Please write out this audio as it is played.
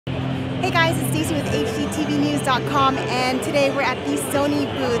Hey guys, it's Stacy with HDTVnews.com, and today we're at the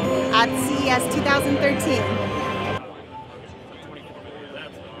Sony booth at CES 2013.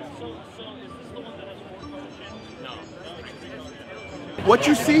 What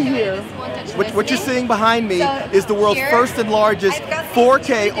you see here, what you're seeing behind me, is the world's first and largest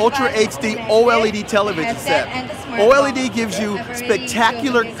 4K Ultra HD OLED television set. OLED gives you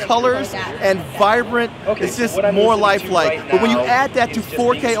spectacular colors and vibrant, it's just more lifelike. But when you add that to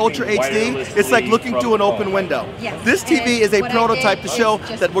 4K Ultra HD, it's like looking through an open window. This TV is a prototype to show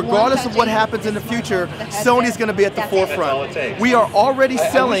that regardless of what happens in the future, Sony's going to be at the forefront. We are already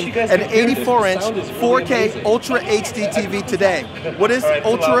selling an 84-inch 4K Ultra HD TV today. What is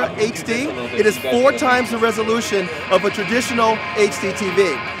Ultra HD? It is 4 times the resolution of a traditional HD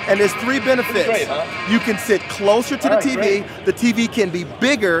TV. And there's 3 benefits. You can sit closer to the TV can be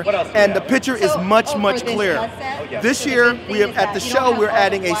bigger, and the picture is much, much clearer. This year, at the show, we're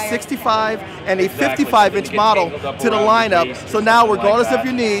adding a 65 and a 55-inch model to the lineup. So now, regardless of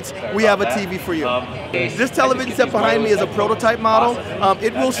your needs, we have a TV for you. This television set behind me is a prototype model.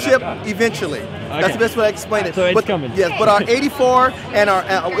 It will ship eventually. That's the best way I explain it. So it's coming. Yes, but our 84 and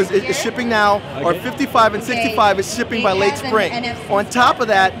our is shipping now. Our 55 and 65 is shipping by late spring. On top of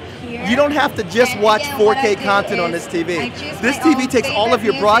that, you don't have to just watch 4K content on this TV. This TV takes all of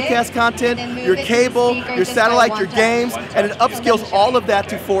your broadcast content, your cable, your satellite, your games, and it upscales all of that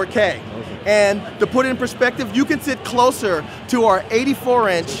to 4K. And to put it in perspective, you can sit closer to our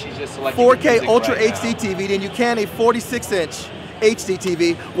 84-inch 4K Ultra HD TV than you can a 46-inch HD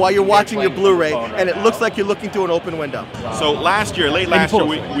TV while you're watching your Blu-ray, and it looks like you're looking through an open window. So late last year,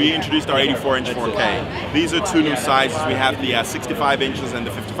 we introduced our 84-inch 4K. These are 2 new sizes. We have the 65 inches and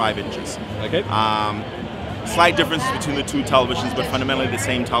the 55 inches. Okay. Slight differences between the 2 televisions, but fundamentally the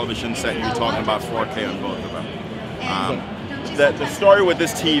same television set. You're talking about 4K on both of them. The story with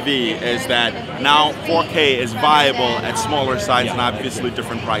this TV is that now 4K is viable at smaller sizes and obviously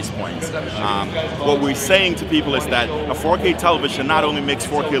different price points. What we're saying to people is that a 4K television not only makes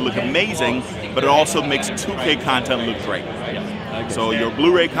 4K look amazing, but it also makes 2K content look great. So your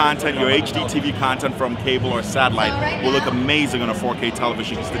Blu-ray content, your HDTV content from cable or satellite will look amazing on a 4K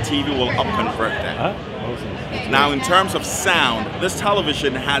television because the TV will up-convert that. Now, in terms of sound, this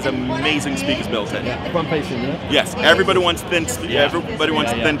television has amazing speakers built in. Front facing, yeah? Yes, everybody wants thin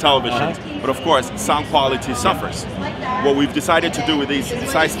televisions, but of course, sound quality suffers. What we've decided to do with these,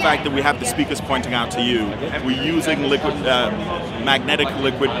 besides the fact that we have the speakers pointing out to you, we're using magnetic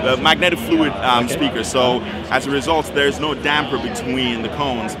fluid speakers. So as a result, there's no damper between the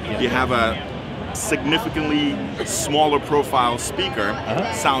cones. You have a significantly smaller profile speaker.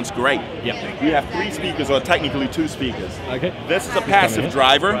 Sounds great. We have 3 speakers, or technically 2 speakers. This is a passive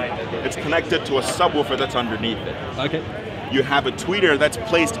driver. It's connected to a subwoofer that's underneath it. You have a tweeter that's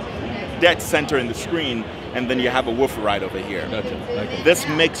placed dead center in the screen, and then you have a woofer right over here. This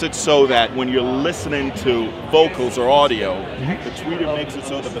makes it so that when you're listening to vocals or audio, the tweeter makes it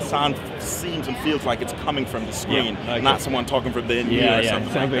so that the sound seems and feels like it's coming from the screen, not someone talking from the in-ear or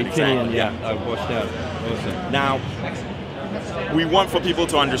something. Sounds very tinny, and I've watched out. Awesome. Now, we want for people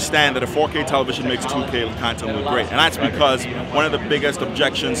to understand that a 4K television makes 2K content look great, and that's because one of the biggest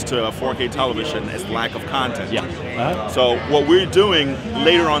objections to a 4K television is lack of content. So what we're doing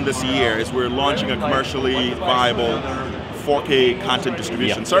later on this year is we're launching a commercially viable 4K content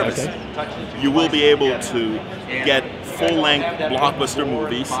distribution service. You will be able to get full-length blockbuster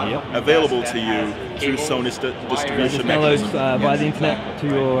movies available to you through Sony's distribution mechanism. Via the internet to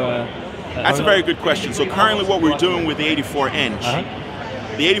your... That's a very good question. So currently what we're doing with the 84-inch,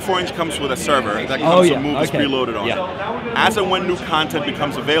 the 84-inch comes with a server that comes with movies preloaded on it. As and when new content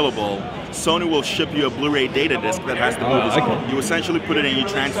becomes available, Sony will ship you a Blu-ray data disc that has the movies on it. You essentially put it in, you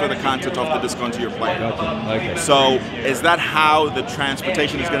transfer the content off the disc onto your player. So is that how the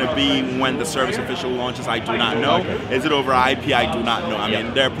transportation is going to be when the service officially launches? I do not know. Is it over IP? I do not know. I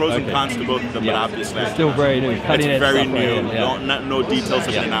mean, there are pros and cons to both of them, but obviously it's still very new. It's very new. No details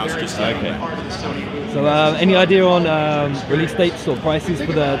have been announced just yet. So any idea on release dates or prices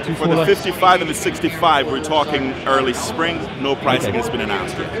for the 2 For the 55 and the 65, we're talking early spring. No pricing has been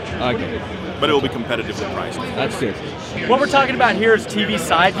announced yet. But it will be competitively priced. That's good. What we're talking about here is TV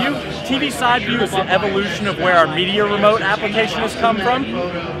Sideview. TV Sideview is the evolution of where our media remote application has come from.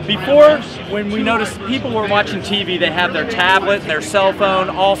 Before, when we noticed people were watching TV, they have their tablet and their cell phone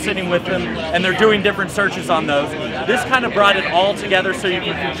all sitting with them, and they're doing different searches on those. This kind of brought it all together so you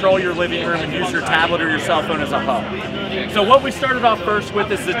can control your living room and use your tablet or your cell phone as a hub. So what we started off first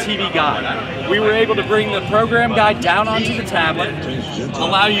with is the TV guide. We were able to bring the program guide down onto the tablet,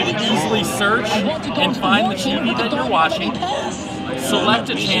 allow you to easily search and find the TV that you're watching. select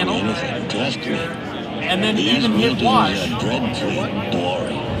a channel, and then even hit watch.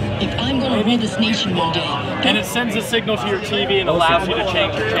 If I'm going to rule this nation one day. And it sends a signal to your TV and allows you to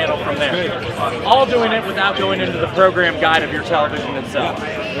change your channel from there. All doing it without going into the program guide of your television itself.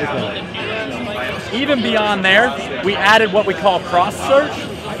 Even beyond there, we added what we call cross search.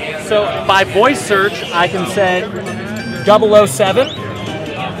 So by voice search, I can say 007.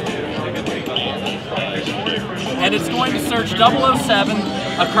 And it's going to search 007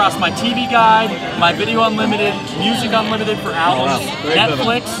 across my TV guide, my Video Unlimited, Music Unlimited for albums,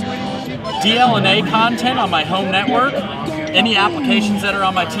 Netflix, DL&A content on my home network, any applications that are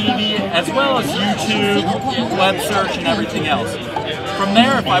on my TV, as well as YouTube, web search, and everything else. From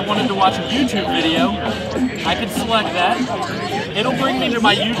there, if I wanted to watch a YouTube video, I could select that. It'll bring me to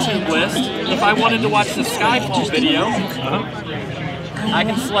my YouTube list. If I wanted to watch the Skyfall video, I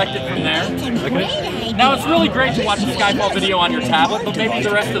can select it from there. Okay. Now it's really great to watch a Skyfall video on your tablet, but maybe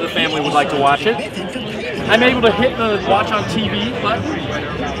the rest of the family would like to watch it. I'm able to hit the Watch on TV button.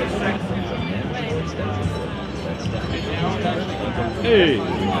 Hey,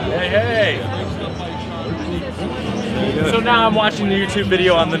 hey, hey. So now I'm watching the YouTube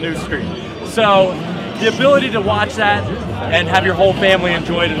video on the new screen. So the ability to watch that and have your whole family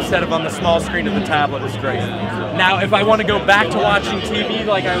enjoy it instead of on the small screen of the tablet is great. Now, if I want to go back to watching TV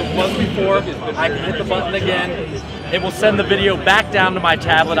like I was before, I can hit the button again. It will send the video back down to my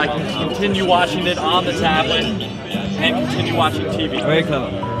tablet. I can continue watching it on the tablet and continue watching TV. Very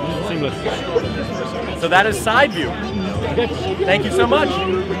clever. Seamless. So that is Sideview. Okay. Thank you so much.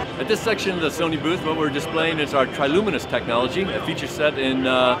 At this section of the Sony booth, what we're displaying is our Triluminos technology, a feature set in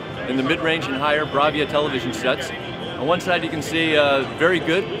the mid-range and higher Bravia television sets. On one side you can see very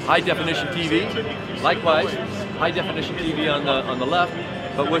good high-definition TV. Likewise, high-definition TV on the left,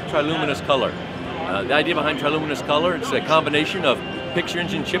 but with Triluminos color. The idea behind Triluminos color, it's a combination of picture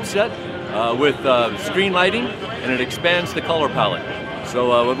engine chipset with screen lighting, and it expands the color palette.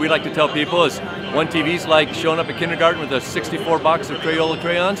 So what we like to tell people is one TV's like showing up at kindergarten with a 64 box of Crayola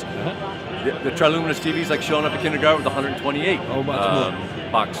crayons. The Triluminos TV's like showing up at kindergarten with 128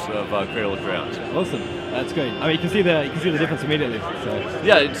 box of Crayola crayons. Awesome, that's great. I mean, you can see the difference immediately. So.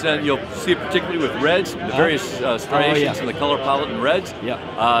 Yeah, it's, you'll see it particularly with reds, the various striations in the color palette in reds.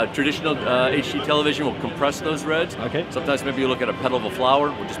 Yeah. Traditional HD television will compress those reds. Okay. Sometimes maybe you look at a petal of a flower,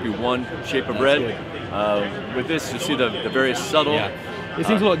 it will just be one shape of red. With this, you see the various subtle. Yeah. It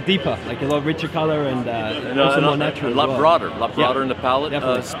seems a lot deeper, like a lot richer color and also more natural. A lot broader in the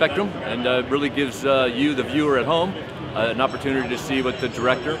palette spectrum, and really gives you, the viewer at home, an opportunity to see what the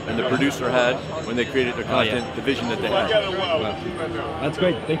director and the producer had when they created their content, the vision that they had. Wow. That's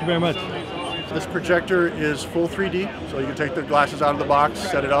great. Thank you very much. This projector is full 3D, so you can take the glasses out of the box,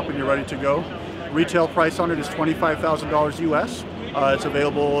 set it up, and you're ready to go. Retail price on it is $25,000 US. It's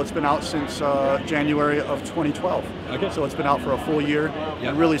available, it's been out since January of 2012. Okay. So it's been out for a full year. Yep.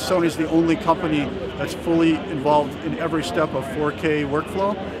 And really Sony's the only company that's fully involved in every step of 4K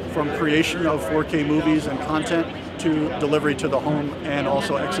workflow, from creation of 4K movies and content to delivery to the home and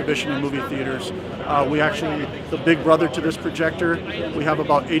also exhibition in movie theaters. We actually, the big brother to this projector, we have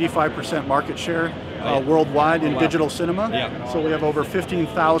about 85% market share worldwide in digital cinema. Yeah. So we have over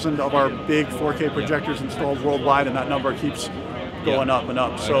 15,000 of our big 4K projectors installed worldwide, and that number keeps going up and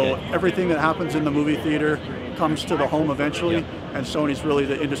up. So everything that happens in the movie theater comes to the home eventually, and Sony's really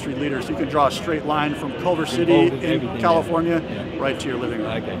the industry leader. So you can draw a straight line from Culver City in California right to your living room.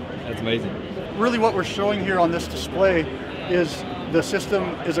 Okay, that's amazing. Really what we're showing here on this display is the system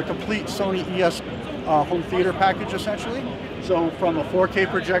is a complete Sony ES home theater package essentially. So from a 4K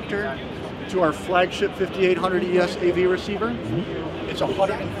projector to our flagship 5800 ES AV receiver. It's a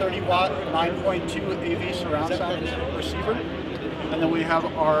 130 watt 9.2 AV surround sound receiver. And then we have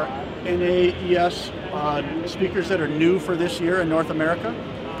our NAES speakers that are new for this year in North America.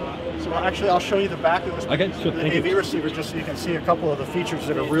 So actually I'll show you the back of this the AV receiver just so you can see a couple of the features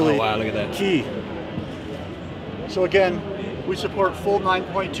that are really key. So again, we support full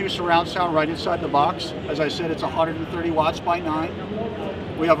 9.2 surround sound right inside the box. As I said, it's 130 watts by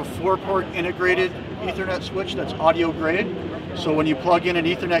 9. We have a 4-port integrated Ethernet switch that's audio grade. So when you plug in an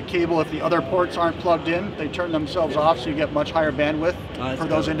Ethernet cable, if the other ports aren't plugged in, they turn themselves off, so you get much higher bandwidth for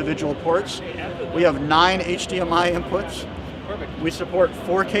those individual ports. We have 9 HDMI inputs. We support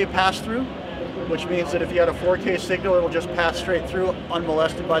 4K pass-through, which means that if you had a 4K signal, it'll just pass straight through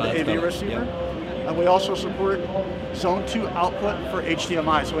unmolested by the AV receiver. And we also support Zone 2 output for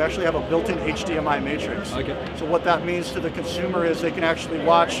HDMI. So we actually have a built-in HDMI matrix. So what that means to the consumer is they can actually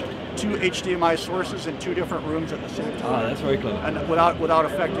watch 2 HDMI sources in 2 different rooms at the same time. That's very clever. And without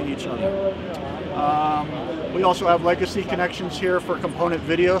affecting each other. We also have legacy connections here for component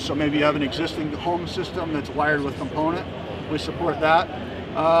video, so maybe you have an existing home system that's wired with component. We support that,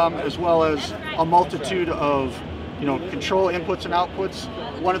 as well as a multitude of control inputs and outputs.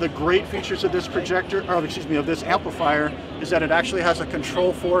 One of the great features of this projector, or excuse me, of this amplifier, is that it actually has a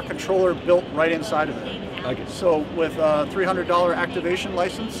Control4 controller built right inside of it. Okay. So with a $300 activation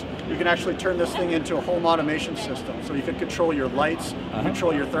license, you can actually turn this thing into a home automation system. So you can control your lights,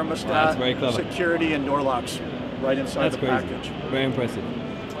 control your thermostat, That's very clever. security, and door locks right inside the package. Very impressive.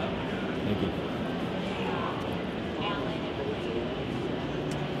 Thank you.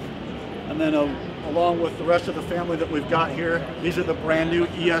 And then along with the rest of the family that we've got here, these are the brand new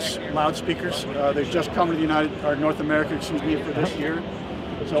ES loudspeakers. They've just come to the North America, excuse me, for this year.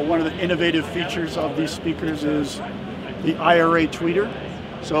 So one of the innovative features of these speakers is the IRA tweeter.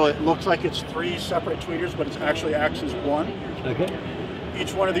 So it looks like it's 3 separate tweeters, but it actually acts as one. Okay.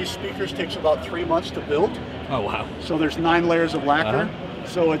 Each one of these speakers takes about 3 months to build. Oh wow. So there's 9 layers of lacquer.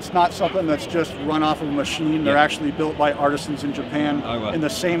 So it's not something that's just run off of a machine. They're actually built by artisans in Japan in the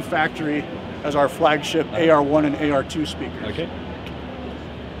same factory as our flagship AR1 and AR2 speakers. Okay.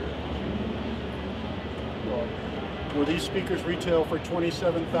 Where these speakers retail for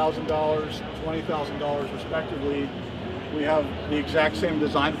 $27,000, $20,000 respectively, we have the exact same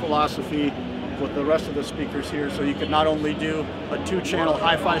design philosophy with the rest of the speakers here. So you could not only do a 2-channel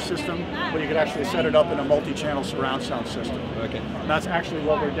hi-fi system, but you could actually set it up in a multi-channel surround sound system. Okay. And that's actually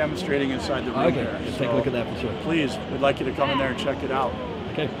what we're demonstrating inside the room Okay, there. let's take a look at that for sure. Please, we'd like you to come in there and check it out.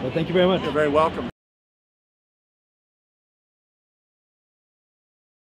 Okay, well thank you very much. You're very welcome.